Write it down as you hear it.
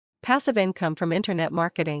Passive income from internet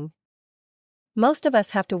marketing. Most of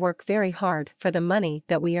us have to work very hard for the money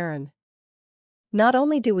that we earn. Not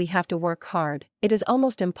only do we have to work hard, it is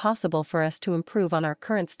almost impossible for us to improve on our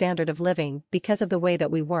current standard of living because of the way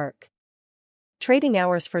that we work. Trading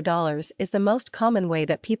hours for dollars is the most common way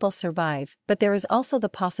that people survive, but there is also the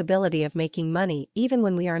possibility of making money even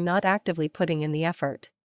when we are not actively putting in the effort.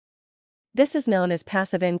 This is known as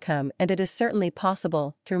passive income, and it is certainly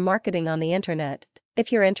possible through marketing on the internet. If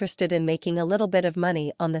you're interested in making a little bit of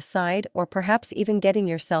money on the side, or perhaps even getting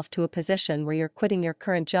yourself to a position where you're quitting your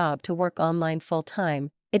current job to work online full-time,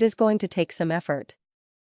 it is going to take some effort.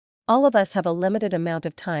 All of us have a limited amount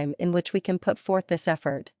of time in which we can put forth this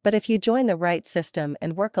effort, but if you join the right system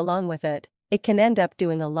and work along with it, it can end up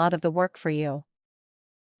doing a lot of the work for you.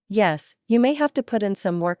 Yes, you may have to put in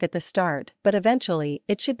some work at the start, but eventually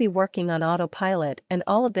it should be working on autopilot and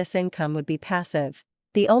all of this income would be passive.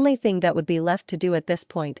 The only thing that would be left to do at this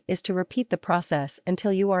point is to repeat the process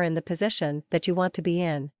until you are in the position that you want to be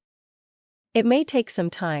in. It may take some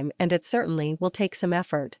time and it certainly will take some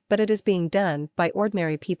effort, but it is being done by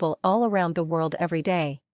ordinary people all around the world every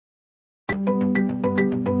day.